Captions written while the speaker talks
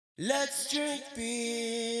Let's drink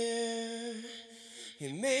beer.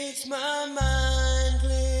 It makes my mind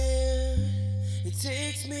clear. It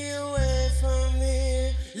takes me away from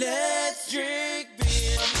here. Let's drink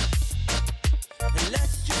beer. And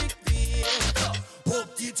let's drink beer.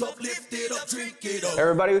 Pump it up, lift it up, drink it up.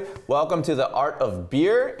 Everybody, welcome to the Art of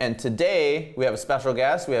Beer. And today we have a special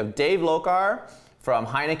guest. We have Dave Lokar from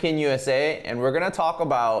Heineken USA. And we're going to talk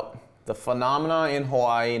about the phenomena in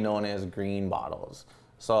Hawaii known as green bottles.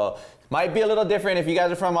 So it might be a little different if you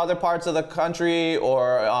guys are from other parts of the country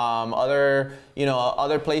or other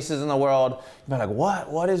places in the world. You're like,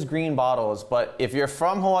 what is green bottles? But if you're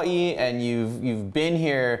from Hawaii and you've been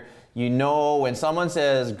here, you know when someone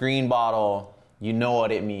says green bottle, you know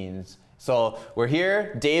what it means. So we're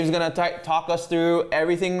here. Dave's gonna talk us through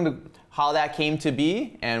everything, how that came to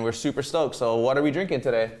be, and we're super stoked. So what are we drinking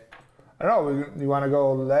today? I don't know, you want to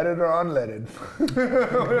go leaded or unleaded?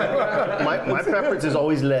 My preference is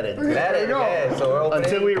always leaded. Leaded, okay. So we're opening.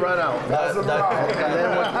 Until we run out. That's and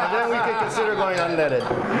then we can consider going unleaded.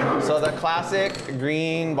 So the classic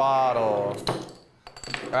green bottle.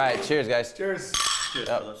 All right, cheers, guys. Cheers. Cheers,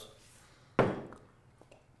 Yep. fellas.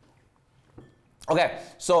 Okay,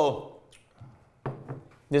 so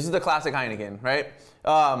this is the classic Heineken, right?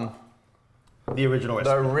 The original recipe.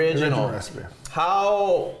 The original. recipe.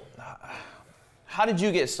 How did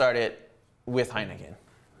you get started with Heineken?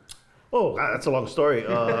 Oh, God, that's a long story.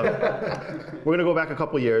 We're going to go back a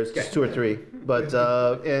couple years, just 2 or 3. But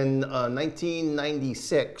in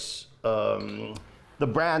 1996, the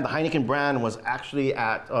Heineken brand was actually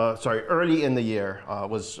early in the year,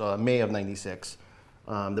 was May of 96.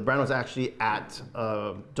 The brand was actually at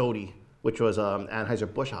Doty, which was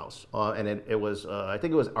Anheuser-Busch House. And it was, I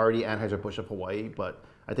think it was already Anheuser-Busch of Hawaii, but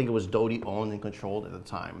I think it was Doty owned and controlled at the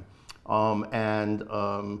time.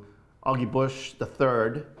 Augie Busch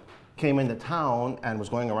III came into town and was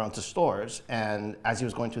going around to stores. And as he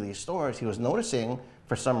was going to these stores, he was noticing,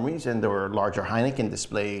 for some reason, there were larger Heineken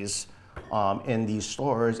displays in these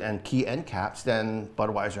stores and key end caps than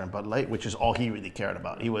Budweiser and Bud Light, which is all he really cared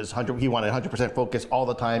about. He wanted 100% focus all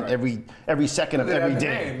the time, right. every second of every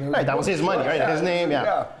day. Right, that was his money, right? His name,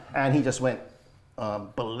 yeah. And he just went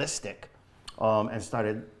ballistic and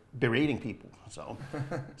started berating people.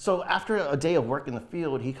 So after a day of work in the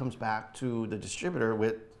field, he comes back to the distributor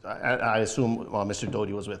with, I assume Mr.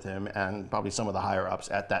 Doty was with him and probably some of the higher ups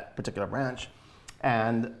at that particular branch.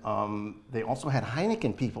 And they also had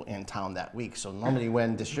Heineken people in town that week. So normally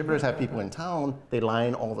when distributors have people in town, they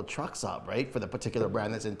line all the trucks up, right, for the particular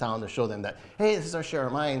brand that's in town to show them that, hey, this is our share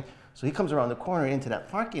of mine. So he comes around the corner into that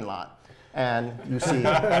parking lot. And you see 10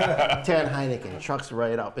 Heineken trucks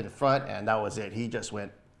right up in front, and that was it. He just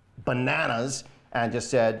went bananas and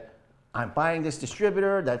just said, I'm buying this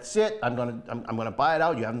distributor, that's it, I'm gonna buy it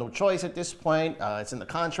out, you have no choice at this point, it's in the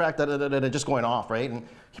contract, just going off, right? And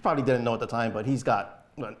he probably didn't know at the time, but he's got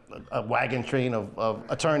a wagon train of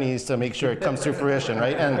attorneys to make sure it comes to fruition,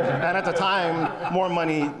 right? And at the time, more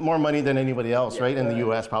money than anybody else, right? In the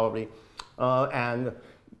US probably. And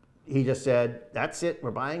he just said, that's it,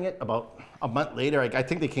 we're buying it. About a month later, I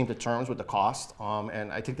think they came to terms with the cost,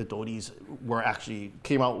 and I think the Doty's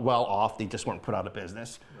came out well off. They just weren't put out of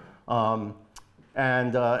business.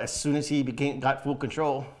 As soon as he got full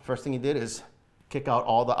control, first thing he did is kick out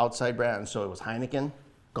all the outside brands. So it was Heineken,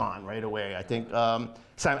 gone right away. I think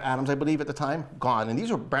Sam Adams, I believe at the time, gone. And these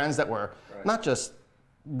were brands that were not just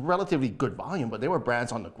relatively good volume, but they were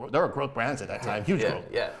brands there were growth brands at that time, huge growth.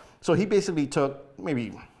 Yeah. So he basically took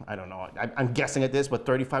maybe, I don't know, I'm guessing at this, but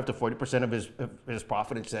 35 to 40% of his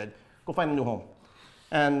profit and said, go find a new home.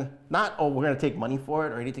 And not, oh, we're gonna take money for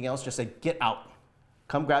it or anything else, just say, get out.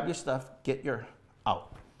 Come grab your stuff, get your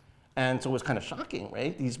out. And so it was kind of shocking,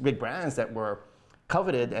 right? These big brands that were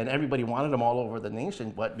coveted and everybody wanted them all over the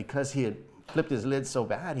nation, but because he had flipped his lid so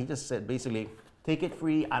bad, he just said basically, take it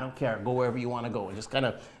free, I don't care, go wherever you wanna go. And just kind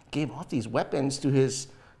of gave off these weapons to his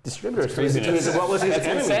distributors. What was his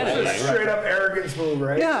enemy? Straight up arrogance move,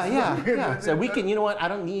 right? Yeah. So you know what? I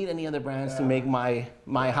don't need any other brands to make my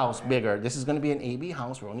house bigger. This is going to be an AB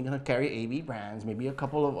house. We're only going to carry AB brands, maybe a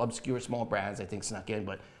couple of obscure small brands I think snuck in.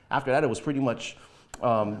 But after that, it was pretty much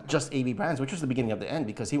just AB brands, which was the beginning of the end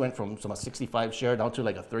because he went from a 65 share down to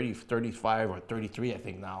like a 30, 35 or 33, I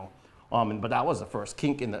think now. But that was the first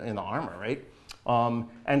kink in the armor, right?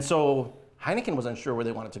 And so Heineken was unsure where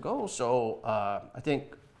they wanted to go. So I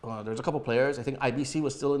think there's a couple players. I think IBC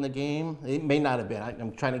was still in the game. It may not have been.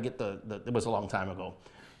 I'm trying to get it was a long time ago.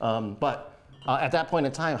 But at that point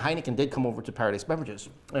in time, Heineken did come over to Paradise Beverages.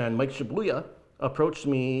 And Mike Shibuya approached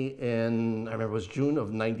me I remember it was June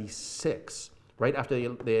of 96, right after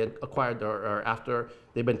they had acquired, or after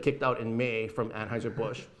they'd been kicked out in May from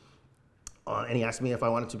Anheuser-Busch. and he asked me if I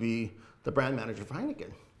wanted to be the brand manager for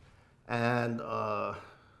Heineken. And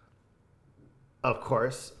of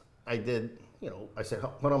course, I did. I said,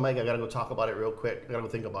 hold on, Mike, I gotta go talk about it real quick. I gotta go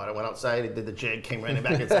think about it. Went outside, did the jig, came running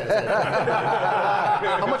back inside and said,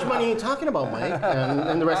 how much money are you talking about, Mike?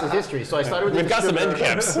 And the rest is history. So I started with the We've got some end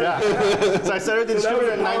distributor. caps. Yeah. So I started with the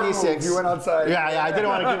distributor in '96. You went outside. Yeah, I didn't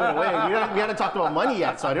want to give it away. We hadn't talked about money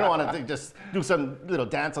yet, so I didn't want to just do some little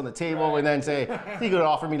dance on the table and then say, he could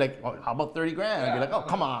offer me like, oh, how about 30 grand? I'd be like, oh,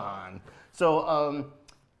 come on. So,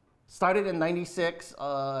 started in '96.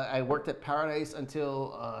 I worked at Paradise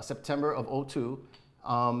until September of '02,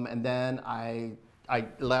 and then I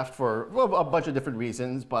left for a bunch of different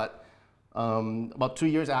reasons. But about 2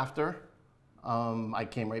 years after, I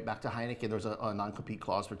came right back to Heineken. There was a non-compete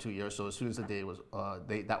clause for 2 years. So as soon as the day was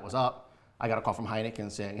that was up, I got a call from Heineken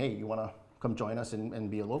saying, "Hey, you want to come join us and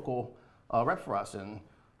be a local rep for us?" And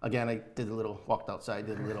again, I walked outside,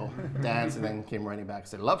 did a little dance, and then came running back and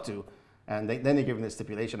said, "Love to." And then they gave me the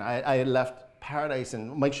stipulation. I had left Paradise,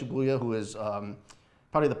 and Mike Shibuya, who is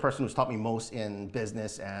probably the person who's taught me most in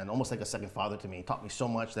business and almost like a second father to me, taught me so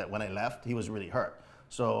much that when I left, he was really hurt.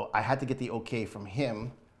 So I had to get the okay from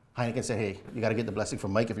him. Heineken said, hey, you got to get the blessing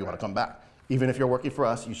from Mike if you want to come back. Even if you're working for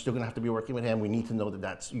us, you're still going to have to be working with him. We need to know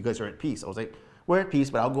that you guys are at peace. I was like, we're at peace,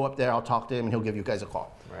 but I'll go up there, I'll talk to him, and he'll give you guys a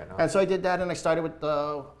call. Right on. And so I did that, and I started with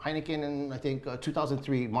Heineken in, I think,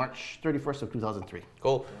 2003, March 31st of 2003.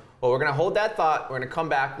 Cool. Well, we're going to hold that thought. We're going to come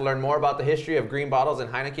back, learn more about the history of green bottles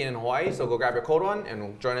and Heineken in Hawaii. So go grab your cold one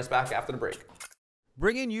and join us back after the break.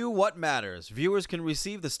 Bringing you what matters. Viewers can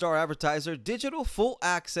receive the Star Advertiser digital full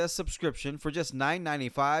access subscription for just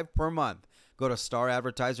 $9.95 per month. Go to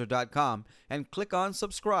staradvertiser.com and click on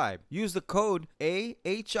subscribe. Use the code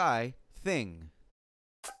AHITHING.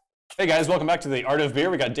 Hey guys, welcome back to The Art of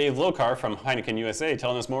Beer. We got Dave Lokar from Heineken USA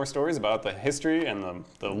telling us more stories about the history and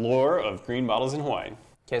the lore of green bottles in Hawaii.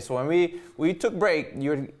 Okay, so when we took break,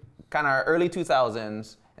 you were kind of early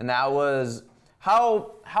 2000s, and that was,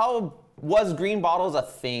 how was green bottles a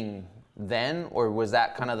thing then, or was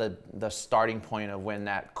that kind of the starting point of when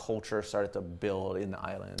that culture started to build in the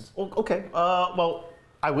islands? Okay, well,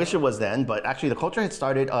 I wish it was then, but actually the culture had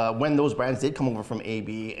started when those brands did come over from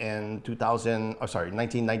AB in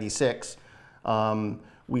 1996.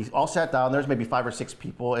 We all sat down. There's maybe 5 or 6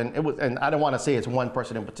 people, and I don't want to say it's one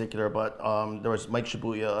person in particular, but there was Mike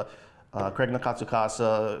Shibuya, Craig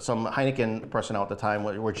Nakatsukasa, some Heineken personnel at the time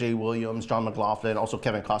were Jay Williams, John McLaughlin, also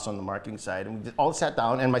Kevin Costa on the marketing side, and we all sat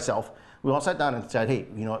down, and myself. We all sat down and said, hey,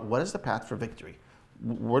 you know what is the path for victory?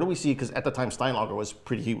 Where do we see? Because at the time Steinlager was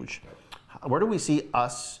pretty huge. Where do we see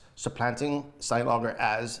us supplanting Steinlager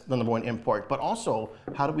as the #1 import, but also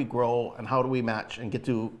how do we grow and how do we match and get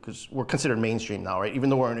to, because we're considered mainstream now, right? Even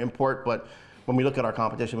though we're an import, but when we look at our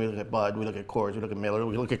competition, we look at Bud, we look at Coors, we look at Miller,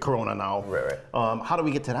 we look at Corona now. Right. How do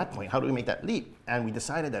we get to that point? How do we make that leap? And we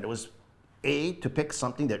decided that it was to pick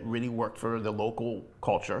something that really worked for the local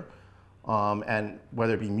culture, and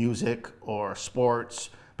whether it be music or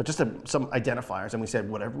sports, but just some identifiers. And we said,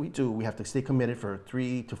 whatever we do, we have to stay committed for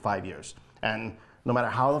 3 to 5 years. And no matter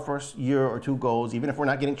how the first year or two goes, even if we're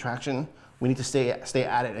not getting traction, we need to stay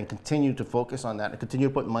at it and continue to focus on that and continue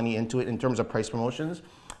to put money into it in terms of price promotions,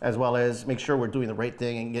 as well as make sure we're doing the right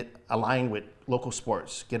thing and get aligned with local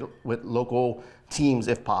sports, get with local teams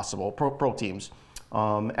if possible, pro teams.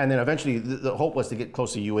 And then eventually the hope was to get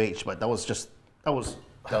close to UH, but that was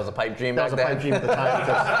a pipe dream That was back a then? pipe dream at the time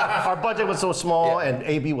because our budget was so small, Yeah. and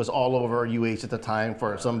AB was all over UH at the time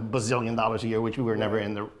for some bazillion dollars a year, which we were never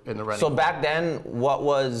in the running. So back then,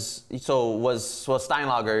 was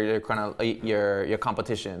Steinlager your kind of your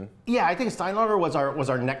competition? Yeah, I think Steinlager was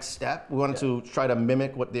our next step. We wanted to try to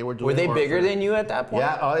mimic what they were doing. Were they bigger than you at that point?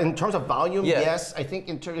 Yeah, in terms of volume, Yeah. yes. I think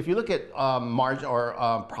if you look at margin or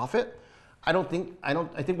profit, I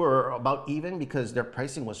think we're about even because their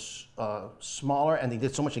pricing was smaller and they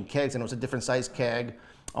did so much in kegs and it was a different size keg,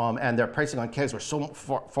 and their pricing on kegs were so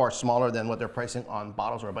far smaller than what their pricing on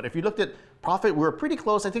bottles were. But if you looked at profit, we were pretty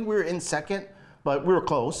close. I think we were in second, but we were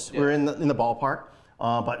close. Yeah. We were in the ballpark.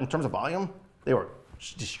 But in terms of volume, they were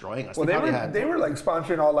destroying us. Well, they were like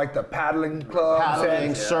sponsoring all like the paddling clubs,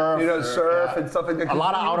 and, surf, surf and stuff like that. A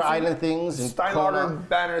lot of outer island things. Steinlager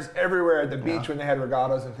banners everywhere at the beach when they had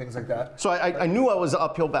regattas and things like that. So I knew I was an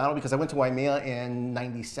uphill battle because I went to Waimea in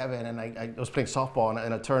 '97 and I was playing softball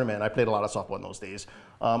in a tournament. I played a lot of softball in those days.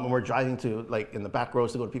 And we're driving to like in the back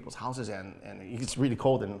roads to go to people's houses and it's really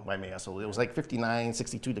cold in Waimea. So it was like 59,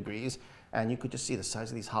 62 degrees. And you could just see the size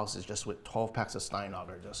of these houses just with 12 packs of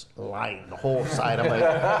Steinlager just lying the whole side. I'm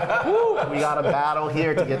Like, woo, we got to battle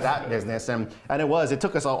here to get that business. And it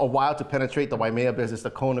took us a while to penetrate the Waimea business,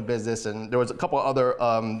 the Kona business, and there was a couple other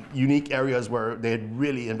unique areas where they had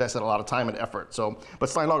really invested a lot of time and effort. So, but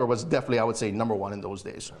Stein Lager was definitely, I would say, number one in those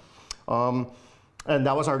days. And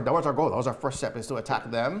that was our goal. That was our first step, is to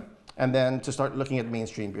attack them and then to start looking at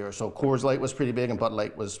mainstream beer. So Coors Light was pretty big and Bud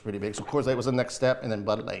Light was pretty big. So Coors Light was the next step, and then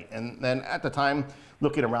Bud Light. And then at the time,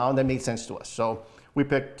 looking around, that made sense to us. So we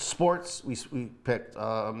picked sports, we picked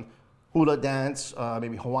hula dance,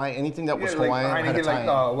 maybe Hawaii, anything that was Hawaiian had a tie-in.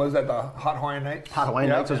 What was that, the Hot Hawaiian Nights? Hot Hawaiian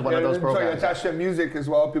Nights was one of those programs. So attached to music as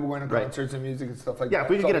well, people going to concerts and music and stuff like that. Yeah, if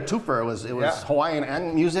we could get a twofer, it was Hawaiian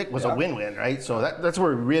and music was a win-win, right? So that's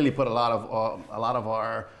where we really put a lot of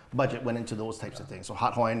our budget went into those types of things. So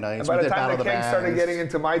Hot Hawaiian Nights. And by the time the Kings started getting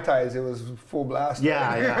into Mai Tais, it was full blast.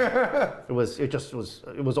 Yeah, yeah. It was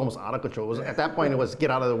almost out of control. At that point, it was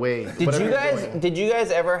get out of the way. Did you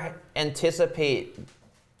guys ever anticipate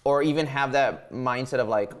or even have that mindset of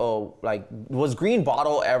like, was Green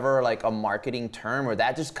Bottle ever like a marketing term, or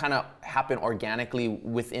that just kind of happened organically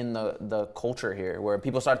within the culture here, where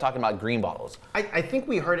people started talking about green bottles? I think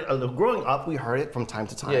we heard it, growing up, we heard it from time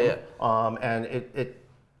to time. Yeah. And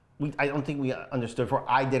I don't think we understood,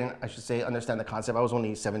 understand the concept. I was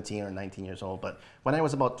only 17 or 19 years old, but when I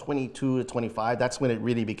was about 22 to 25, that's when it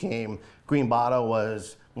really became, Green Bottle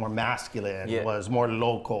was more masculine, was more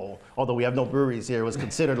local. Although we have no breweries here, it was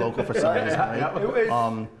considered local for some reason, right?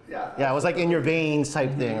 It was like in your veins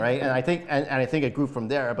type thing, right? And I think it grew from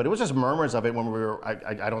there, but it was just murmurs of it when we were,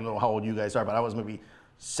 I don't know how old you guys are, but I was maybe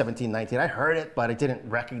 17, 19. I heard it, but I didn't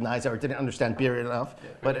recognize it or didn't understand beer enough.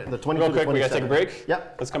 But the 22 Real quick, we gotta take a break.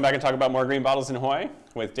 Yep. Let's come back and talk about more green bottles in Hawaii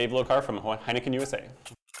with Dave Lokar from Heineken USA.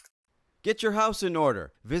 Get your house in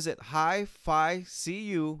order. Visit hificu.com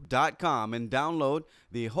and download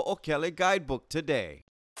the Ho'okele Guidebook today.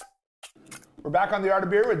 We're back on The Art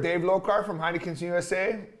of Beer with Dave Lokar from Heineken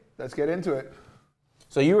USA. Let's get into it.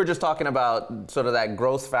 So you were just talking about sort of that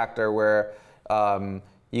growth factor where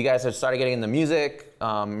you guys have started getting into music,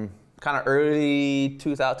 kind of early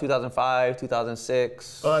 2005,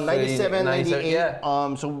 2006. 97, 98.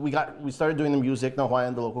 Yeah. So we started doing the music, the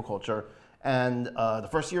Hawaiian, the local culture. And the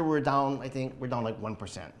first year we were down, I think we're down like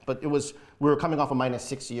 1%. But we were coming off a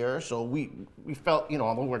 -6 year, so we felt,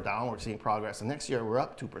 although we're down, we're seeing progress. And next year we're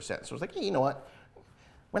up 2%. So it's like, hey, you know what?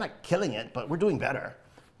 We're not killing it, but we're doing better.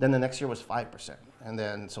 Then the next year was 5%. And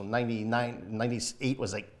then, so 98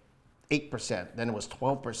 was like 8%, then it was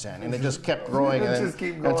 12%, and it just kept growing. And just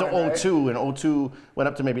keep going, until 02, and 02 went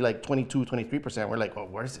up to maybe like 22, 23%. We're like, well,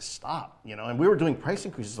 where does this stop? And we were doing price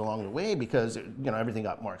increases along the way because everything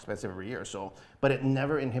got more expensive every year. So, but it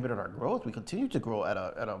never inhibited our growth. We continued to grow at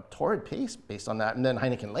a torrid pace based on that. And then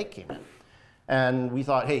Heineken Light came in, and we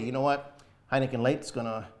thought, hey, you know what? Heineken Light's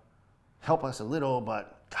gonna help us a little,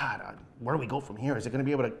 but God, where do we go from here? Is it going to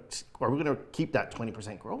be able to, are we going to keep that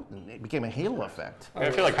 20% growth? And it became a halo effect. I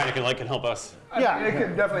feel like Heineken Light can help us. Yeah, it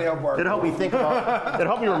can definitely help our. It helped me think about, it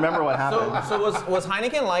helped me remember what happened. So was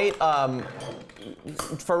Heineken Light,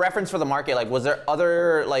 for reference for the market, like was there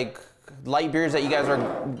other like light beers that you guys were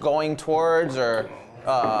going towards, or?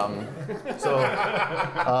 Amstel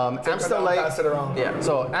Light. Pass it around. Yeah.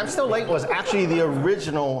 So Amstel Light was actually the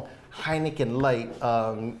original Heineken Light.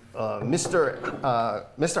 Mr.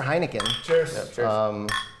 Heineken. Cheers. Yeah, cheers.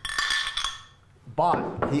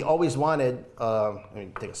 Bought. He always wanted. Let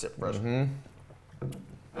me take a sip first.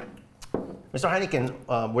 Mr.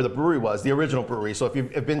 Heineken, where the brewery was, the original brewery. So if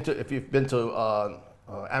you've been to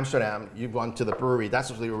Amsterdam, you've gone to the brewery. That's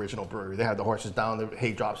the original brewery. They had the horses down, the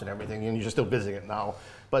hay drops and everything, and you're still visiting it now.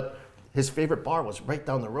 But his favorite bar was right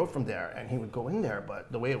down the road from there, and he would go in there.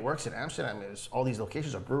 But the way it works in Amsterdam is all these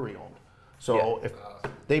locations are brewery owned. So if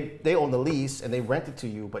they own the lease and they rent it to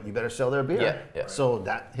you, but you better sell their beer. Yeah. So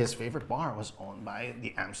that his favorite bar was owned by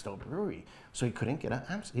the Amstel Brewery. So he couldn't get a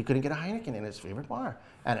Heineken in his favorite bar,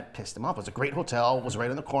 and it pissed him off. It was a great hotel. It was right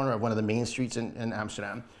on the corner of one of the main streets in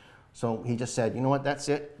Amsterdam. So he just said, you know what, that's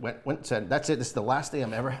it. Said, that's it. This is the last day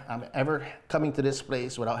I'm ever coming to this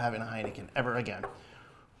place without having a Heineken ever again.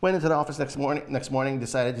 Went into the office next morning,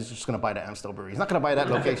 decided he's just going to buy the Amstel Brewery. He's not going to buy that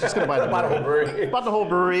location. He's going to buy the whole brewery. Bought the whole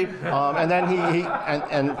brewery, and then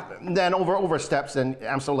then over steps, and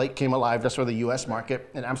Amstel Light came alive just for the U.S. market.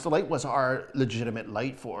 And Amstel Light was our legitimate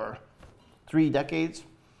light for 3 decades,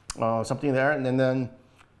 something there. And then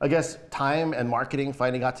I guess time and marketing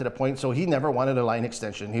finally got to the point. So he never wanted a line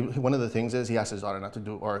extension. One of the things is he asked his daughter not to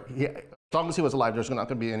do, as long as he was alive, there's not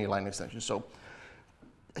going to be any line extension. So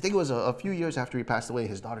I think it was a few years after he passed away,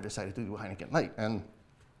 his daughter decided to do Heineken Light. And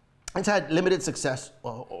it's had limited success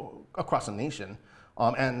across the nation.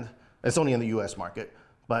 And it's only in the U.S. market.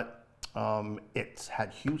 But it's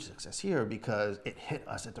had huge success here because it hit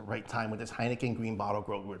us at the right time with this Heineken green bottle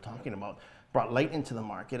growth we were talking about. Brought light into the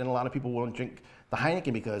market, and a lot of people won't drink the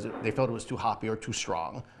Heineken because they felt it was too hoppy or too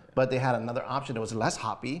strong. But they had another option that was less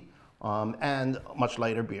hoppy and much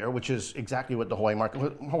lighter beer, which is exactly what the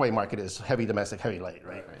Hawaii market is: heavy domestic, heavy light,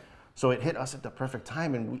 right? So it hit us at the perfect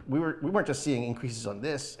time, and we weren't just seeing increases on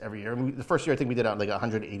this every year. The first year I think we did out like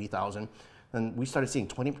 180,000. And we started seeing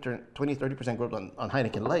 30% growth on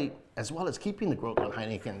Heineken Light, as well as keeping the growth on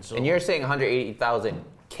Heineken. So, And you're saying 180,000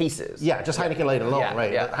 cases? yeah, just Heineken Light alone, Yeah,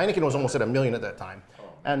 right? yeah. Heineken was almost at 1 million at that time.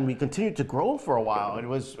 And we continued to grow for a while. It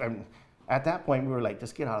was, at that point, we were like,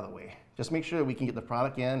 just get out of the way. Just make sure that we can get the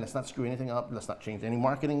product in. Let's not screw anything up. Let's not change any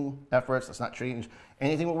marketing efforts. Let's not change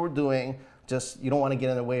anything what we're doing. Just, you don't want to get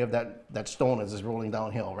in the way of that stone as it's rolling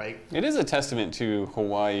downhill, right? It is a testament to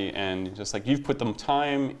Hawaii, and just like you've put the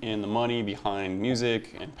time and the money behind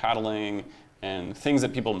music and paddling and things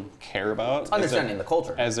that people care about. Understanding the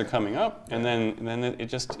culture. As they're coming up, and then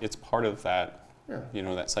it's part of that,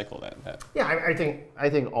 that cycle. Yeah, I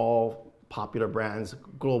think all popular brands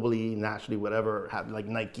globally, nationally, whatever, have like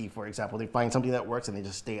Nike, for example. They find something that works and they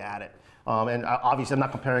just stay at it. And obviously, I'm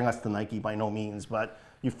not comparing us to Nike by no means, but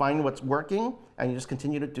you find what's working and you just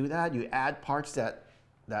continue to do that. You add parts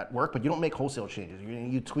that work, but you don't make wholesale changes.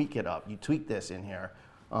 You tweak it up. You tweak this in here.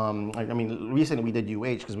 Recently we did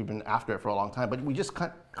UH because we've been after it for a long time, but we just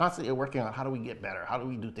constantly are working on how do we get better? How do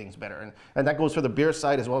we do things better? And that goes for the beer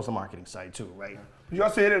side as well as the marketing side too, right? You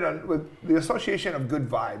also hit it on with the association of good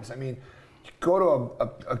vibes. I mean, you go to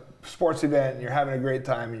a sports event and you're having a great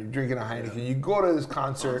time and you're drinking a Heineken. You go to this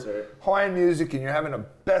concert, Hawaiian music, and you're having a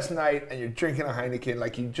best night and you're drinking a Heineken.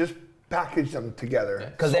 Like, you just package them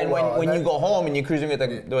together. Because then when you go home and you're cruising with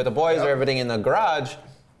the boys or everything in the garage,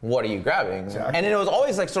 what are you grabbing? Exactly. And then it was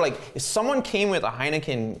always like, so like, if someone came with a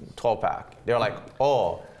Heineken 12-pack, they're like,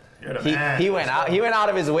 oh, he went out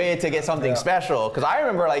of his way to get something special. Because I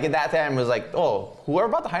remember like at that time it was like, oh, whoever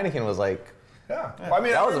bought the Heineken was like, yeah. Well, I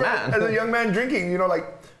mean, that was a man. As a young man drinking, like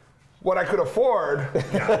what I could afford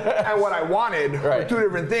and what I wanted were two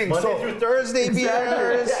different things. Monday through Thursday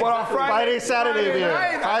beers. But on Friday, Saturday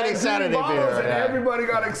beer. Friday, Saturday beer. And Yeah. everybody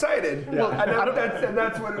got excited. Yeah. And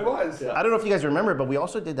that's what it was. I don't know if you guys remember, but we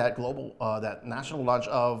also did that global, that national launch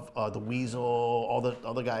of the Weasel, all the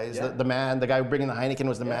other guys. The man, the guy bringing the Heineken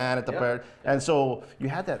was the man at the bird. And so you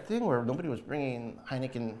had that thing where nobody was bringing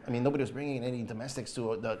Heineken. I mean, nobody was bringing any domestics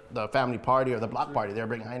to the family party or the block party. They were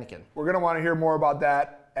bringing Heineken. We're going to want to hear more about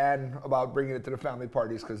that and about bringing it to the family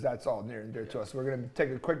parties, because that's all near and dear to us. We're going to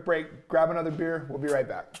take a quick break, grab another beer. We'll be right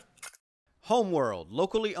back. Homeworld,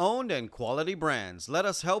 locally owned and quality brands. Let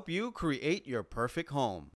us help you create your perfect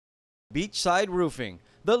home. Beachside Roofing,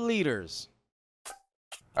 the leaders.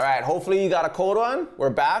 all right, hopefully you got a cold one. We're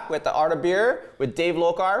back with the Art of Beer with Dave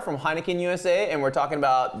Lokar from Heineken USA, and we're talking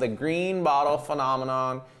about the green bottle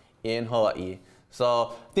phenomenon in Hawaii.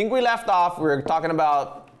 So I think we left off, we were talking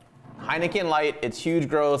about Heineken Light, its huge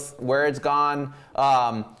growth, where it's gone.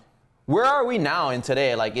 Where are we now in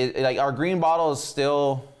today? Like our green bottle is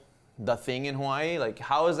still the thing in Hawaii? Like,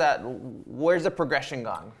 how is that? Where's the progression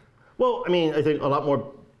gone? Well, I mean, I think a lot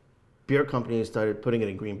more beer companies started putting it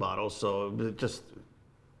in green bottles, so it just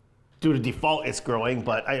due to default, it's growing.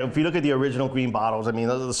 But if you look at the original green bottles, I mean,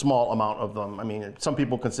 there's a small amount of them. I mean, some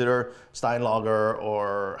people consider Steinlager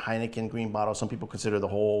or Heineken green bottles. Some people consider the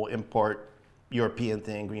whole import European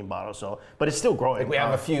thing green bottle. So, but it's still growing. Like we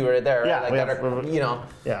have a few right there, right? Yeah, like we that have, are,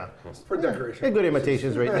 yeah. For decoration. They're good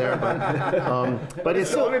imitations right there, but it's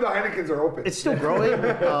still Only the Heinekens are open. it's still growing.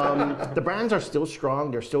 The brands are still strong.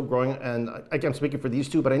 They're still growing, and I'm speaking for these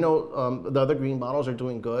two, but I know the other green bottles are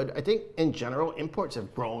doing good. I think in general, imports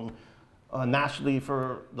have grown nationally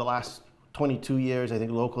for the last 22 years. I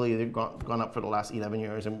think locally they've gone up for the last 11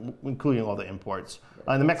 years, and including all the imports.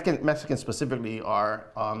 And the Mexicans specifically are,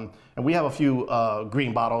 and we have a few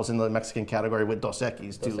green bottles in the Mexican category with Dos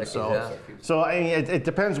Equis too. Equis, So, yeah. so I mean, it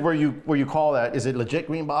depends where you call that. Is it legit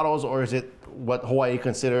green bottles, or is it what Hawaii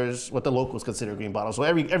considers, what the locals consider green bottles? So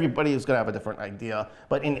everybody is going to have a different idea.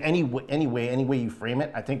 But in any way you frame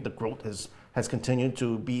it, I think the growth has continued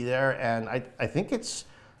to be there, and I think it's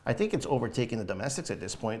overtaking the domestics at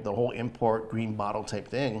this point, the whole import green bottle type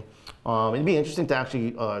thing. It'd be interesting to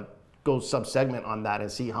actually go sub-segment on that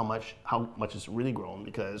and see how much it's really grown,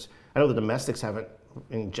 because I know the domestics haven't,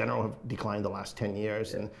 in general, have declined the last 10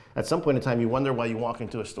 years. And at some point in time, you wonder why you walk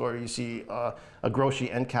into a store, you see a grocery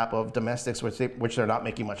end cap of domestics, which they're not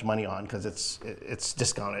making much money on because it's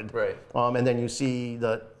discounted. Right. And then you see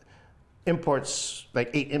the imports, like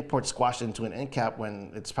 8 imports squashed into an end cap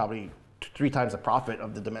when it's probably 3 times the profit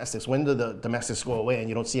of the domestics. When do the domestics go away and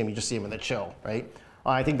you don't see them, you just see them in the chill, right?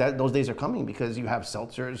 I think that those days are coming because you have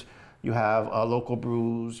seltzers, you have local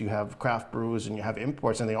brews, you have craft brews, and you have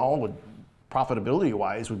imports, and they all would,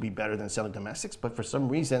 profitability-wise, would be better than selling domestics. But for some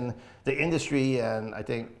reason, the industry and I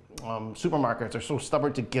think supermarkets are so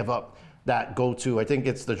stubborn to give up that go-to. I think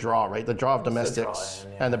it's the draw, right? The draw of domestics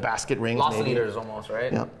and the basket rings. Lots of maybe. liters almost,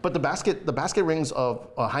 right? Yeah, but the basket rings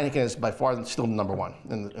of Heineken is by far still number one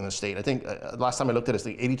in the state. I think last time I looked at it, it's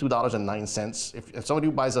like $82.09. If somebody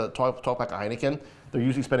who buys a 12-pack of Heineken, they're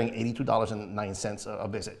usually spending $82.09 a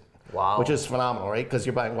visit. Wow. Which is phenomenal, right? Because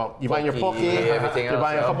you're buying your poke, everything you're else,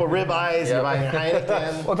 buying a couple ribeyes, you're buying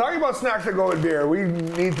Heineken. Well, talking about snacks that go with beer, we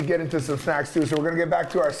need to get into some snacks too. So we're gonna get back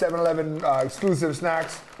to our 7-Eleven exclusive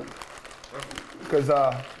snacks. Because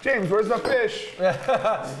James, where's the fish?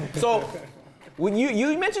 So, when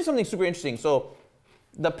you mentioned something super interesting. So,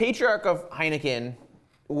 the patriarch of Heineken,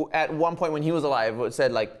 at one point when he was alive,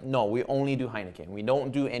 said like, no, we only do Heineken. We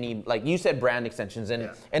don't do any, like you said, brand extensions,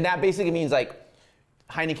 and that basically means like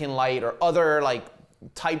Heineken Light or other like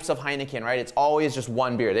types of Heineken, right? It's always just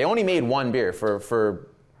one beer. They only made one beer for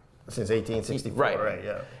Since 1864, right?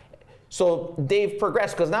 Yeah. So they've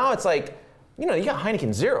progressed because now it's like, you got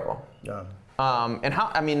Heineken Zero. Yeah. And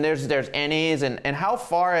how, I mean, there's NAs and how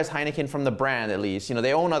far is Heineken from the brand at least?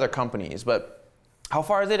 They own other companies, but how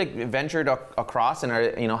far has it ventured across, and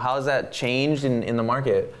how has that changed in the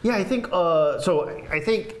market? Yeah, I think so. I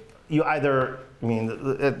think you either,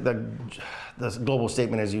 the global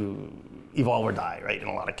statement is you evolve or die, right? In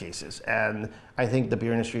a lot of cases, and I think the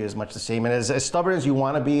beer industry is much the same. And as stubborn as you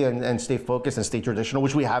want to be and stay focused and stay traditional,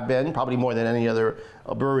 which we have been probably more than any other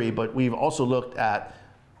brewery, but we've also looked at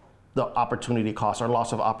the opportunity cost or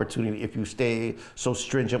loss of opportunity if you stay so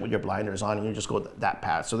stringent with your blinders on and you just go that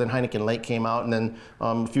path. So then Heineken Light came out, and then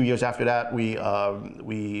a few years after that, we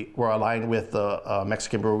were aligned with the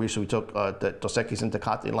Mexican brewery, so we took the Dos Equis and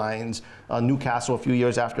Tecate lines. Newcastle a few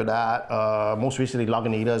years after that. Most recently,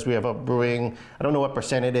 Lagunitas. We have a brewing. I don't know what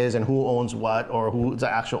percent it is and who owns what or who's the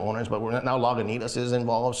actual owners, but now Lagunitas is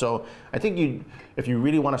involved. So I think if you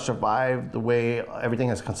really want to survive the way everything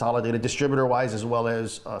has consolidated, distributor-wise as well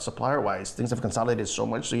as supplier-wise, things have consolidated so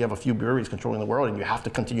much. So you have a few breweries controlling the world, and you have to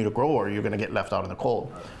continue to grow, or you're going to get left out in the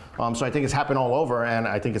cold. So I think it's happened all over, and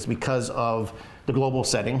I think it's because of the global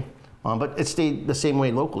setting. But it stayed the same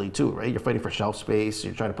way locally too, right? You're fighting for shelf space.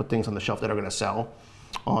 You're trying to put things on the shelf that are going to sell.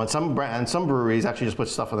 Some breweries actually just put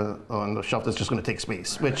stuff on the shelf that's just going to take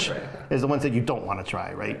space, which is the ones that you don't want to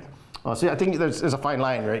try, right? So I think there's a fine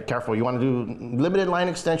line, right? Careful. You want to do limited line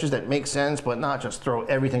extensions that make sense, but not just throw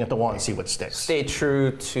everything at the wall and see what sticks. Stay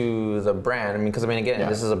true to the brand. Because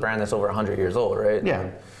this is a brand that's over 100 years old, right? Yeah.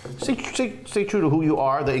 Stay true to who you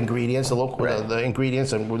are, the ingredients, the local, the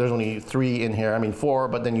ingredients, and there's only 3 in here. 4,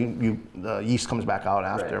 but then the yeast comes back out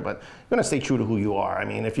after. Right. But you're gonna stay true to who you are.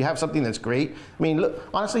 If you have something that's great, look,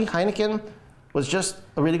 honestly, Heineken was just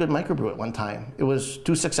a really good microbrew at one time. It was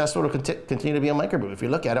too successful to continue to be a microbrew. If you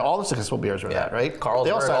look at it, all the successful beers were that, right?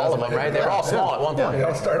 Carlsberg, all of them, right? They were all small at one point. They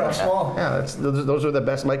all started off small. Yeah, those are the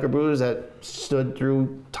best microbrews that stood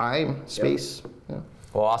through time, space. Yeah.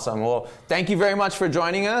 Well, awesome. Well, thank you very much for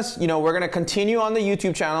joining us. We're going to continue on the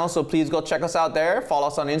YouTube channel, so please go check us out there. Follow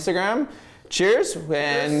us on Instagram. Cheers,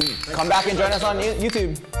 and come back and join us on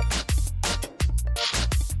YouTube.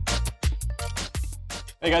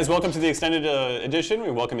 Hey guys, welcome to the extended edition.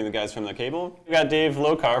 We welcome you the guys from the cable. We got Dave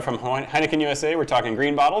Lokar from Heineken USA. We're talking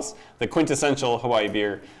green bottles, the quintessential Hawaii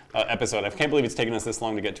beer episode. I can't believe it's taken us this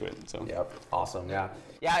long to get to it. So. Yep, awesome. Yeah.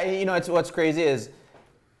 It's what's crazy is,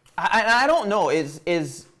 I don't know,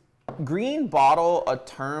 is green bottle a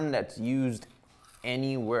term that's used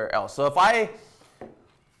anywhere else? So if I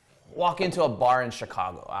walk into a bar in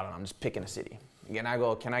Chicago, I don't know, I'm just picking a city, and I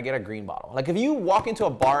go, can I get a green bottle? Like if you walk into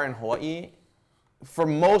a bar in Hawaii, for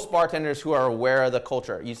most bartenders who are aware of the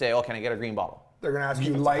culture, you say, oh, can I get a green bottle? They're going to ask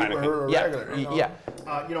you light or regular. Yeah.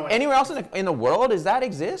 Anywhere else in the world, does that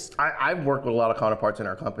exist? I've worked with a lot of counterparts in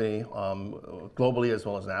our company, globally as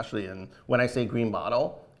well as nationally, and when I say green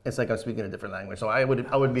bottle, it's like I'm speaking a different language. So I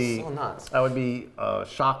would be so nuts. I would be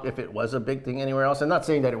shocked if it was a big thing anywhere else. I'm not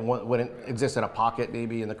saying that it wouldn't exist in a pocket,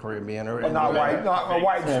 maybe in the Caribbean or not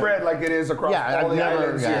widespread like it is across all the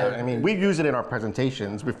islands here. We use it in our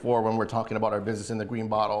presentations before when we're talking about our business in the green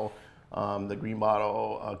bottle.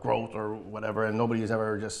 Growth or whatever, and nobody's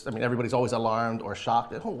ever everybody's always alarmed or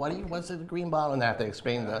shocked at, what's the green bottle? And they have to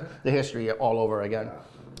explain the history all over again.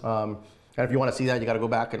 And if you want to see that, you got to go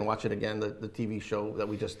back and watch it again, the TV show that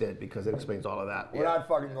we just did, because it explains all of that. We're not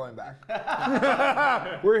fucking going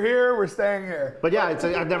back. We're here, we're staying here. But yeah,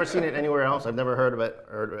 I've never seen it anywhere else. I've never heard of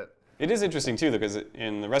it. It is interesting too, because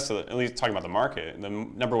in the rest of at least talking about the market, the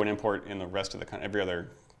number one import in the rest of every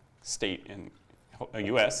other state in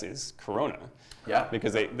U.S. is Corona. Yeah.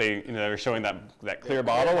 Because they were showing that clear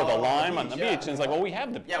bottle with a lime on the beach, and it's like, well, we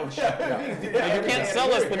have the beach. Like, you can't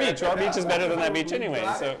sell us the beach. Our beach is better than that beach anyway.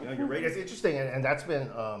 So You're right. It's interesting, and that's been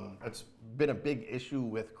a big issue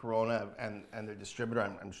with Corona and their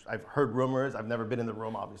distributor. I've heard rumors. I've never been in the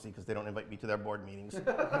room, obviously, because they don't invite me to their board meetings.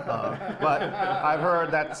 But I've heard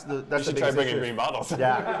that's you the should biggest try bringing issue. green bottles.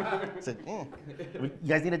 Yeah. I said, you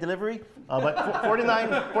guys need a delivery? But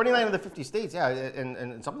 49 of the 50 states, yeah,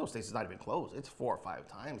 and some of those states is not even close. It's 4 or 5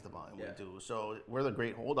 times the volume we do. So we're the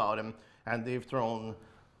great holdout, and they've thrown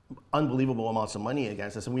unbelievable amounts of money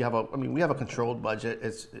against us. And we have a controlled budget.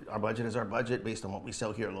 Our budget is our budget based on what we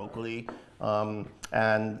sell here locally,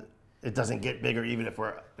 and it doesn't get bigger even if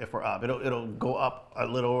we're up. It'll go up a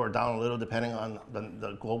little or down a little depending on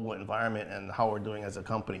the global environment and how we're doing as a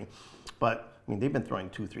company. But they've been throwing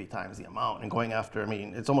 2-3 times the amount and going after.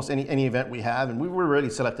 It's almost any event we have, and we're really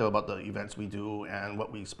selective about the events we do and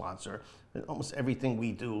what we sponsor. Almost everything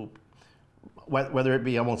we do, whether it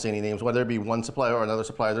be, I won't say any names, whether it be one supplier or another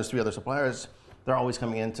supplier, there's 3 other suppliers, they're always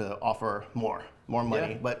coming in to offer more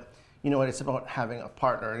money. Yeah. But you know what, it's about having a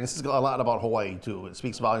partner, and this is a lot about Hawaii too. It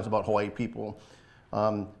speaks volumes about Hawaii people.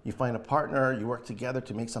 You find a partner, you work together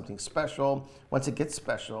to make something special. Once it gets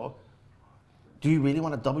special, do you really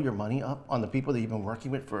want to double your money up on the people that you've been working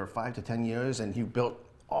with for 5 to 10 years and you built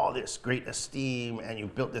all this great esteem and you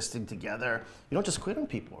built this thing together? You don't just quit on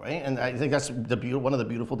people, right? And I think that's one of the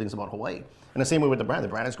beautiful things about Hawaii. And the same way with the brand. The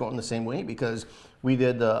brand is growing the same way because we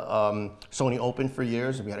did the Sony Open for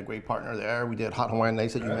years, and we had a great partner there. We did Hot Hawaiian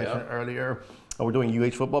Nights that you mentioned earlier. We're doing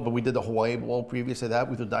UH football, but we did the Hawaii Bowl previous to that.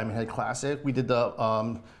 We did Diamond Head Classic. We did the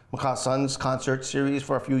Macau Suns concert series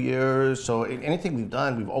for a few years. So anything we've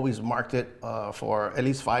done, we've always marked it for at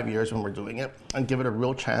least 5 years when we're doing it and give it a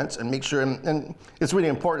real chance and make sure, and it's really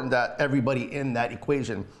important that everybody in that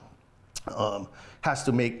equation has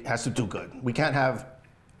to do good. We can't have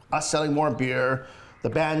us selling more beer, the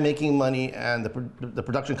band making money, and the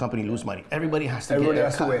production company lose money. Everybody has to Everybody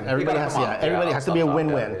has to win. Everybody has to be a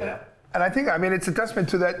win-win. Yeah. And I think, it's a testament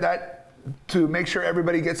to that to make sure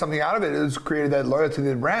everybody gets something out of it. It's created that loyalty to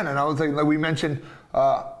the brand. And I was like we mentioned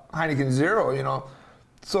Heineken Zero,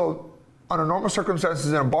 So under normal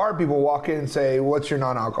circumstances in a bar, people walk in and say, what's your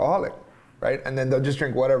non-alcoholic, right? And then they'll just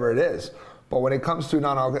drink whatever it is. But when it comes to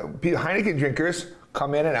non-alcoholic, Heineken drinkers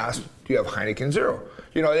come in and ask, do you have Heineken Zero?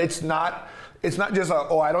 It's not just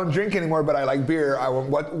I don't drink anymore, but I like beer.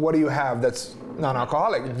 What do you have that's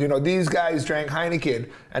non-alcoholic? These guys drank Heineken,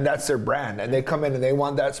 and that's their brand, and they come in and they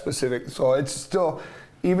want that specific. So it's still,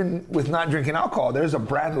 even with not drinking alcohol, there's a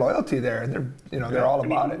brand loyalty there, and they're all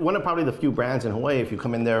about it. One of probably the few brands in Hawaii, if you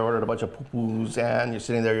come in there, ordered a bunch of poo-poos, and you're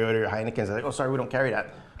sitting there, you order your Heinekens, they're like, oh, sorry, we don't carry that.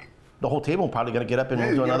 The whole table probably going to get up and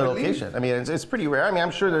move to another location. It's pretty rare. I'm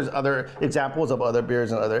sure there's other examples of other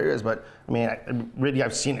beers in other areas, but really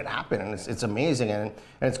I've seen it happen, and it's amazing, and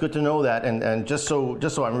it's good to know that. And just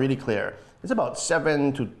so I'm really clear, it's about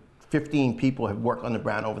 7 to 15 people have worked on the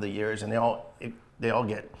brand over the years, and they all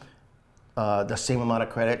get the same amount of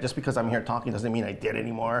credit. Just because I'm here talking doesn't mean I did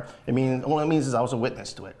anymore. All it means is I was a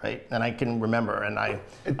witness to it, right? And I can remember, and I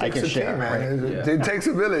can share. Team, man. Right? It takes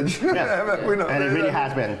a village. Yeah. We know. And it really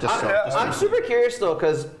has been. I'm super curious though,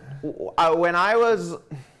 because when I was,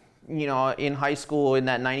 in high school in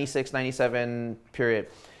that 96, 97 period,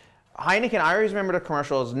 Heineken, I always remember the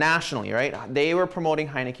commercials nationally, right? They were promoting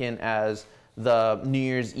Heineken as the New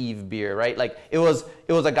Year's Eve beer, right? Like it was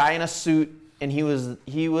a guy in a suit, and he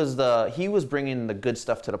was bringing the good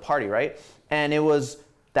stuff to the party, right? And it was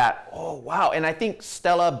that, oh wow. And I think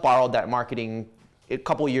Stella borrowed that marketing a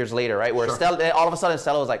couple years later, right? Where Stella, all of a sudden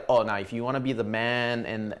Stella was like, oh, now if you want to be the man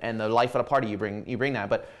and the life of the party, you bring that.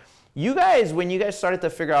 But you guys, when you guys started to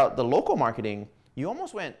figure out the local marketing, you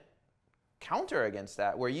almost went counter against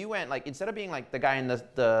that, where you went like, instead of being like the guy in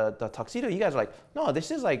the tuxedo, you guys were like, no,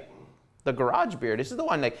 this is like the garage beer. This is the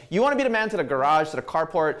one, like, you want to be the man to the garage, to the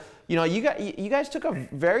carport. You guys took a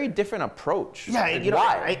very different approach. Yeah,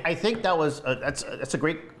 why? I think that was that's a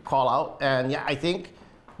great call out, and yeah, I think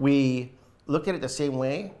we looked at it the same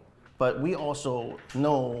way, but we also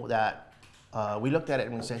know that we looked at it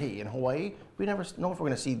and we said, hey, in Hawaii, we never know if we're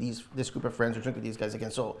going to see this group of friends or drink with these guys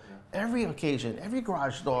again. So every occasion, every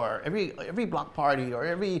garage door, every block party, or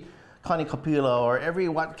every Connie Kapila, or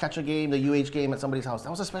every catch a game, the UH game at somebody's house, that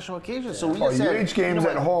was a special occasion. So we just said, UH games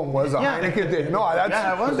at home was a Heineken thing. No,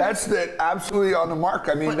 that's absolutely on the mark.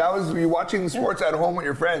 That was you watching sports at home with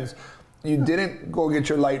your friends. You didn't go get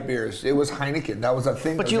your light beers. It was Heineken. That was a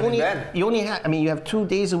thing. But you only had, you have 2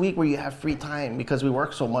 days a week where you have free time because we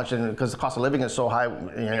work so much and because the cost of living is so high,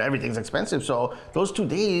 everything's expensive. So those 2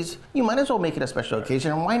 days, you might as well make it a special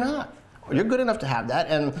occasion, and why not? You're good enough to have that,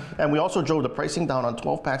 and we also drove the pricing down on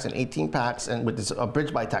 12 packs and 18 packs, and with this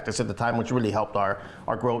bridge buy tactics at the time, which really helped our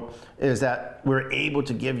growth, is that we're able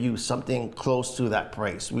to give you something close to that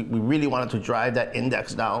price. We really wanted to drive that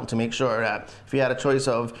index down to make sure that if you had a choice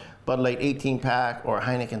of Bud Light 18 pack or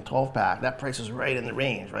Heineken 12 pack, that price is right in the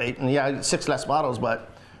range, right? And yeah, 6 less bottles,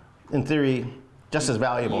 but in theory, just as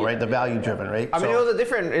valuable, right? The value driven, right? I mean, it was a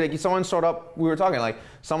different, like someone showed up, we were talking, like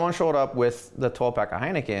someone showed up with the 12 pack of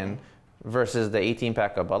Heineken versus the 18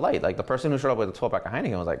 pack of Bud Light. Like the person who showed up with the 12 pack of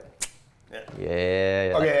Heineken was like,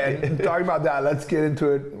 yeah. Okay, and talking about that, let's get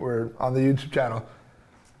into it. We're on the YouTube channel.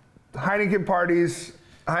 Heineken parties,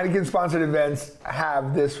 Heineken sponsored events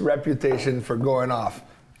have this reputation for going off.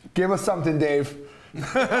 Give us something, Dave. We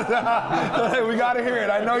gotta hear it.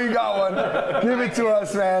 I know you got one. Give it to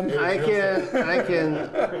us, man. I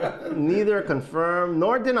can neither confirm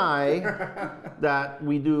nor deny that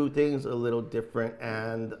we do things a little different,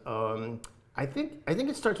 and I think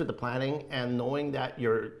it starts with the planning and knowing that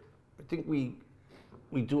I think we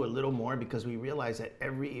do a little more because we realize that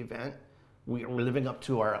every event we're living up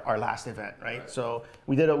to our last event, right? So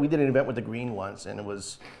we did an event with the Green once, and it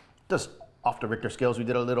was just off the Richter scales. We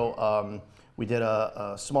did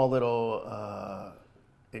a small little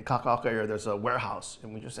in Kaka'aka area. There's a warehouse,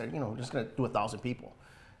 and we just said, we're just gonna do 1,000 people,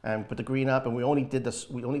 and put the Green up. And we only did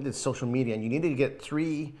social media, and you needed to get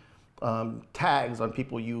 3 tags on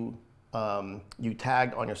people you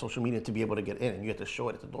tagged on your social media to be able to get in, and you had to show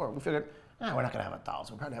it at the door. We figured, we're not gonna have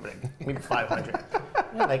 1,000. We're probably having maybe 500.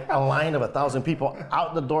 Like a line of 1,000 people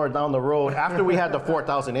out the door down the road after we had the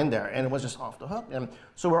 4,000 in there, and it was just off the hook. And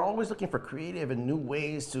so we're always looking for creative and new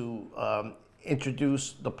ways to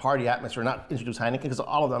introduce the party atmosphere, not introduce Heineken, because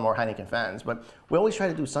all of them are Heineken fans, but we always try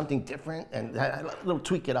to do something different and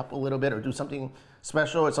tweak it up a little bit or do something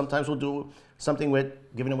special. And sometimes we'll do something with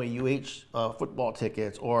giving away football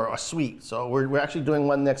tickets or a suite. So we're actually doing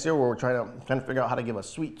one next year where we're trying to figure out how to give a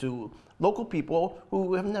suite to local people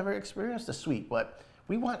who have never experienced a suite, but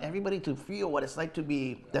we want everybody to feel what it's like to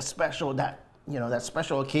be that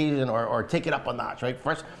special occasion or take it up a notch, right?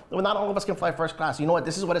 First, not all of us can fly first class. You know what?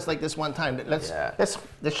 This is what it's like this one time. Let's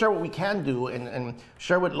share what we can do and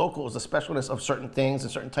share with locals the specialness of certain things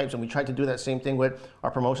and certain types. And we try to do that same thing with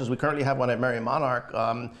our promotions. We currently have one at Merry Monarch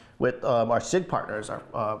with our SIG partners,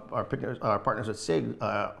 our partners with SIG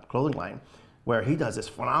clothing line, where he does this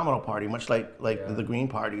phenomenal party, much like the Green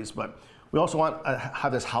parties, but we also want to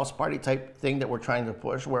have this house party type thing that we're trying to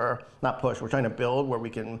we're trying to build where we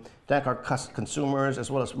can thank our consumers as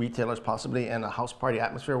well as retailers possibly in a house party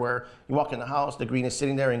atmosphere where you walk in the house, the Green is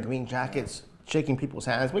sitting there in green jackets, shaking people's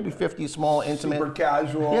hands, maybe 50 small, intimate. Super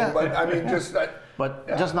casual, but I mean, just...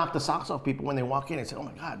 just knock the socks off people when they walk in and say, oh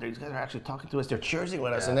my God, these guys are actually talking to us, they're cheersing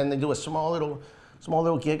with us, and then they do a small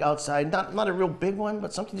little gig outside, not a real big one,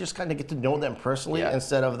 but something to just kind of get to know them personally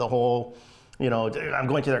instead of the whole, I'm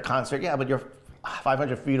going to their concert. Yeah, but you're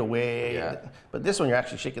 500 feet away. Yeah. But this one, you're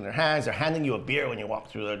actually shaking their hands. They're handing you a beer when you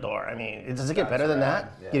walk through their door. I mean, does it get better than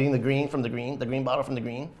that? Yeah. Getting the green bottle from the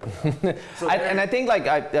Green. And I think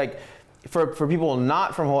for people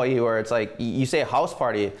not from Hawaii, where it's like you say house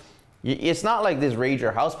party, it's not like this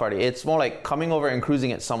rager house party. It's more like coming over and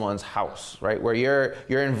cruising at someone's house, right? Where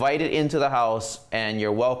you're invited into the house and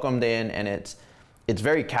you're welcomed in, and it's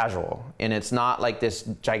very casual, and it's not like this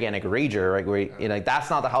gigantic rager, right? Where that's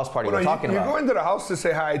not the house party we're talking about. You go into the house to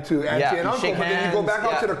say hi to auntie and uncle, but then you go back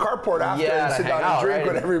out to the carport after and sit down and drink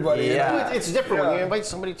with everybody. Yeah. It's different when you invite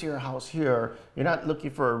somebody to your house here. You're not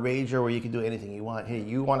looking for a rager where you can do anything you want. Hey,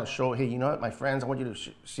 you want to show? Hey, you know what, my friends? I want you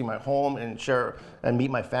to see my home and share and meet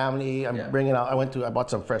my family. I'm bringing out. I bought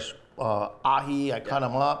some fresh ahi. I cut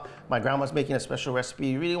them up. My grandma's making a special recipe.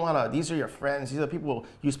 You really want to, these are your friends. These are the people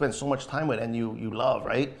you spend so much time with and you love,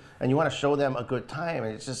 right? And you want to show them a good time,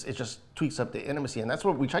 and it just tweaks up the intimacy. And that's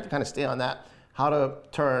what we try to kind of stay on that, how to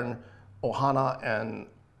turn ohana and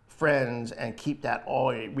friends and keep that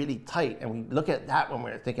all really tight. And we look at that when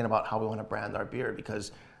we're thinking about how we want to brand our beer,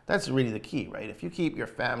 because that's really the key, right? If you keep your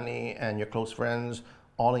family and your close friends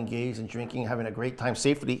all engaged in drinking, having a great time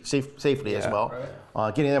safely as well,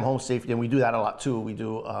 right. Getting them home safely, and we do that a lot too. We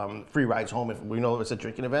do free rides home if we know it's a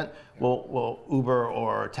drinking event. We'll Uber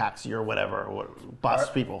or taxi or whatever, or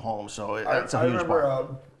bus people home. So that's a huge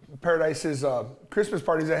part. Paradise's Christmas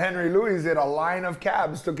parties at Henry Louis did a line of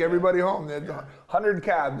cabs, took everybody home. They had 100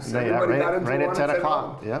 cabs. Everybody got into one at 10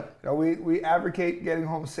 o'clock. We advocate getting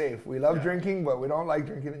home safe. We love drinking, but we don't like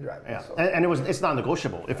drinking and driving. Yeah. So. And it's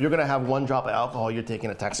non-negotiable. If you're going to have one drop of alcohol, you're taking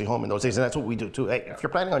a taxi home in those days, and that's what we do too. Hey, if you're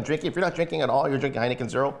planning on drinking, if you're not drinking at all, you're drinking Heineken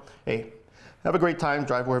Zero, hey, have a great time,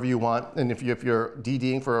 drive wherever you want. And if you're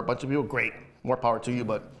DDing for a bunch of people, great, more power to you.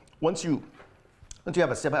 But once you once you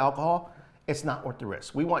have a sip of alcohol, it's not worth the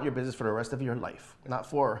risk. We want your business for the rest of your life, not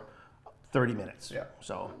for 30 minutes. Yeah.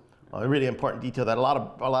 So a really important detail that a lot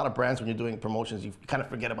of brands, when you're doing promotions, you kind of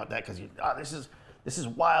forget about that because this is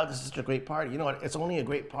wild. This is such a great party. You know what? It's only a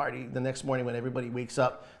great party the next morning when everybody wakes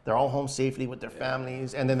up. They're all home safely with their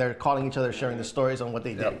families, and then they're calling each other, sharing the stories on what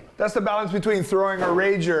they did. That's the balance between throwing a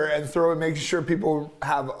rager and making sure people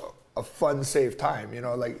have a fun, safe time. You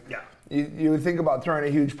know, like you would think about throwing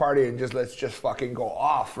a huge party and let's just fucking go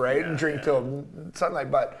off, right? And drink till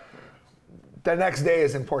sunlight, but the next day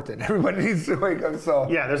is important. Everybody needs to wake up. So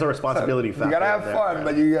yeah, there's a responsibility factor. You gotta have fun,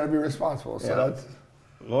 but you gotta be responsible. So that's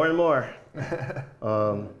more and more.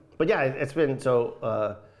 But yeah, it's been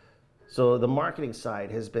so. So the marketing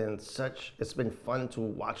side has been it's been fun to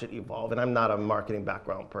watch it evolve. And I'm not a marketing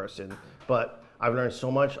background person, but I've learned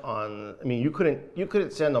so much on. I mean, you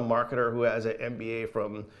couldn't send a marketer who has an MBA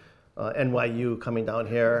from NYU coming down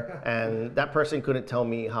here, and that person couldn't tell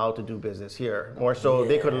me how to do business here. More so,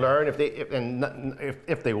 they could learn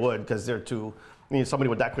if they would, because they're too. I mean, somebody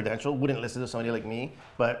with that credential wouldn't listen to somebody like me,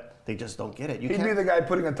 but they just don't get it. He'd be the guy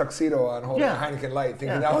putting a tuxedo on, holding a Heineken Light,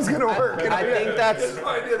 thinking that was gonna work. I think that's. No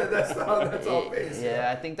idea that's all based.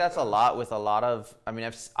 Yeah, I think that's a lot with a lot of. I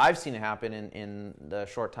mean, I've seen it happen in the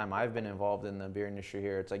short time I've been involved in the beer industry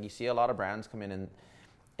here. It's like you see a lot of brands come in and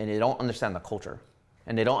they don't understand the culture,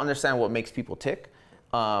 and they don't understand what makes people tick,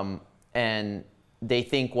 and they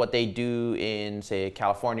think what they do in, say,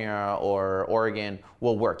 California or Oregon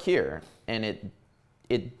will work here, and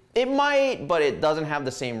it might, but it doesn't have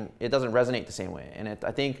the same. It doesn't resonate the same way. And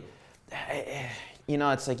I think, you know,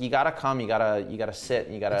 it's like you gotta come, you gotta sit,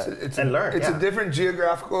 and you gotta learn. It's a different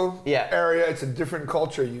geographical Yeah. area. It's a different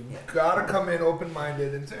culture. You gotta come in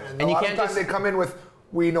open-minded, and And a you lot can't of times just- they come in with,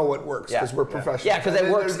 we know what works because we're professionals. Yeah, because it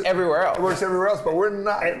And works there's- everywhere else. It works everywhere else, but we're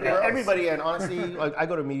not. everywhere else. Everybody, and honestly, like, I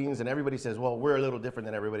go to meetings and everybody says, well, we're a little different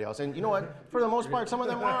than everybody else. And you know what? For the most part, some of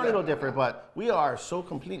them are a little different, but we are so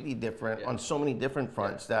completely different on so many different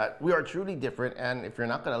fronts that we are truly different. And if you're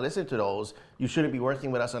not going to listen to those, you shouldn't be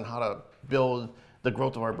working with us on how to build the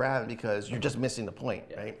growth of our brand, because you're just missing the point,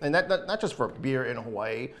 right? And that not just for beer in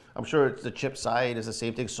Hawaii. I'm sure it's the chip side is the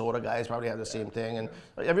same thing. Soda guys probably have the same thing, and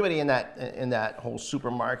everybody in that whole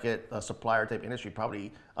supermarket supplier type industry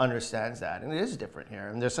probably understands that. And it is different here,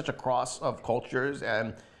 and there's such a cross of cultures.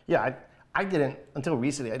 And yeah, I didn't until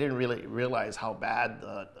recently. I didn't really realize how bad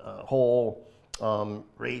the whole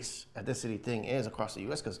race ethnicity thing is across the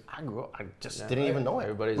U.S. because I just didn't even know it.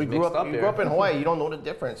 Everybody's we grew mixed up. up You here. grew up in Hawaii. You don't know the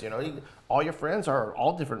difference. You know, all your friends are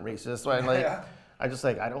all different races. So I I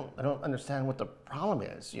don't understand what the problem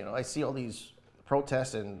is. You know, I see all these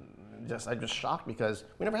protests and I'm just shocked because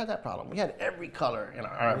we never had that problem. We had every color in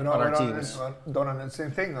on our teams. Don't understand the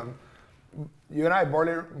same thing. You and I, born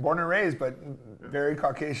and raised, but very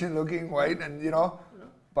Caucasian looking, white, and you know.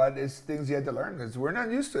 But it's things you had to learn because we're not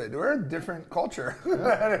used to it. We're a different culture.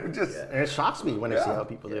 And it shocks me when I see how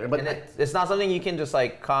people do it. But And it's not something you can just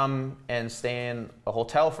like come and stay in a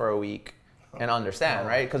hotel for a week and understand,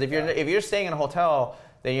 right? Because if you're staying in a hotel,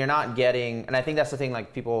 then you're not getting. And I think that's the thing.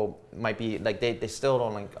 Like people might be like they still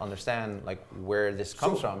don't like understand like where this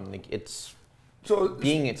comes from. Like it's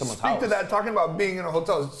being in someone's house. Speak to that. Talking about being in a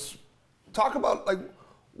hotel. Talk about like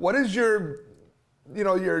what is your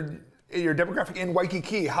demographic in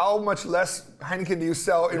Waikiki? How much less Heineken do you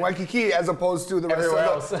sell in Waikiki as opposed to the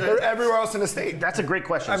rest everywhere else in the state? That's a great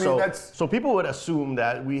question. I mean, so people would assume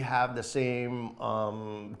that we have the same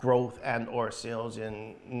growth and or sales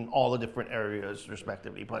in all the different areas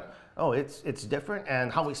respectively, but it's different,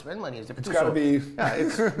 and how we spend money is different. It's got to be.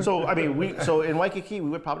 Yeah, so in Waikiki we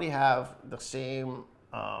would probably have the same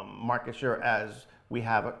market share as we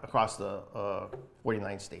have across the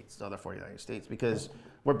 49 states, the other 49 states, because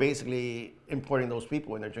we're basically importing those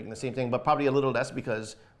people and they're drinking the same thing, but probably a little less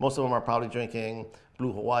because most of them are probably drinking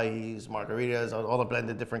Blue Hawaiis, margaritas, all the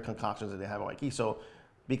blended different concoctions that they have in Waikiki. So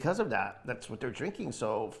because of that, that's what they're drinking.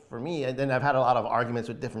 So for me, and then I've had a lot of arguments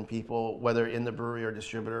with different people, whether in the brewery or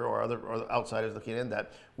distributor or outsiders looking in,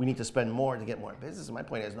 that we need to spend more to get more business. And my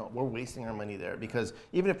point is, no, we're wasting our money there because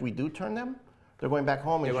even if we do turn them, they're going back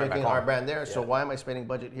home and drinking our brand there. So why am I spending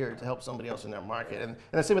budget here to help somebody else in their market? And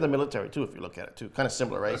the same with the military too, if you look at it too. Kind of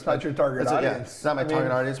similar, right? It's not your target audience. It's not my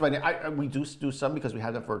target audience, but we do some because we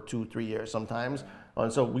have them for 2-3 years sometimes.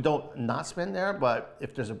 And so we don't not spend there, but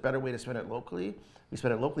if there's a better way to spend it locally, we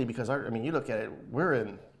spend it locally because you look at it, we're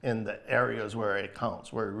in the areas where it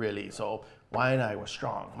counts. We're really, so Waianae was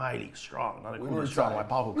strong, mighty strong, Nanakula strong,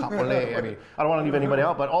 Waipahu, Kapolei. I mean, I don't want to leave anybody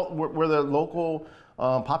out, but where the local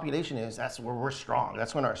population is, that's where we're strong.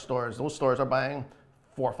 That's when those stores are buying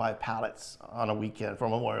 4 or 5 pallets on a weekend for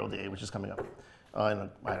Memorial Day, which is coming up. in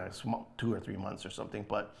I don't know, 2 or 3 months or something.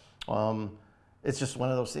 But it's just one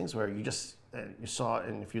of those things where you just you saw,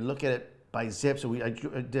 and if you look at it by zip, so I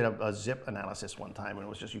did a zip analysis one time, and it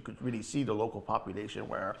was just, you could really see the local population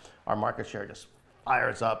where our market share just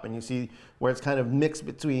fires up, and you see where it's kind of mixed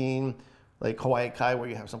between like Hawaii Kai, where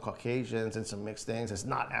you have some Caucasians and some mixed things. It's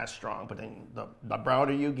not as strong, but then the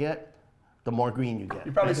browner you get, the more green you get.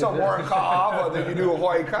 You probably sell more in Ka'ava than you do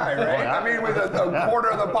Hawaii Kai, right? Yeah. I mean, with a quarter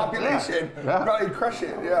of the population, Yeah. you probably crush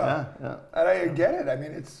it. Yeah. And I get it. I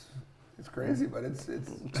mean, it's crazy, but it's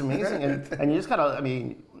amazing. And you just gotta, I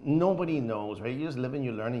mean, nobody knows, right? You just live and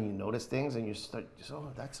you learn and you notice things and you start, oh,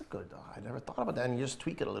 that's a good, I never thought about that. And you just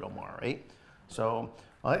tweak it a little more, right? So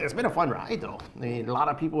it's been a fun ride though. I mean, a lot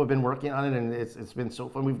of people have been working on it and it's been so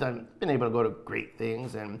fun. We've been able to go to great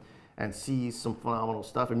things and see some phenomenal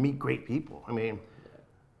stuff and meet great people. I mean,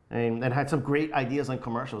 and had some great ideas on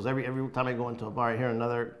commercials. Every time I go into a bar, I hear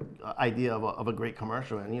another idea of a great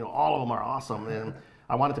commercial, and you know, all of them are awesome. And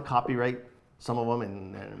I wanted to copyright some of them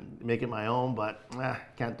and make it my own, but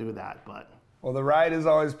can't do that. But well, the ride is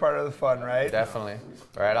always part of the fun, right? Definitely.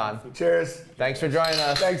 Right on. Cheers. Thanks for joining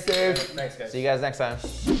us. Thanks, Dave. Thanks, guys. See you guys next time.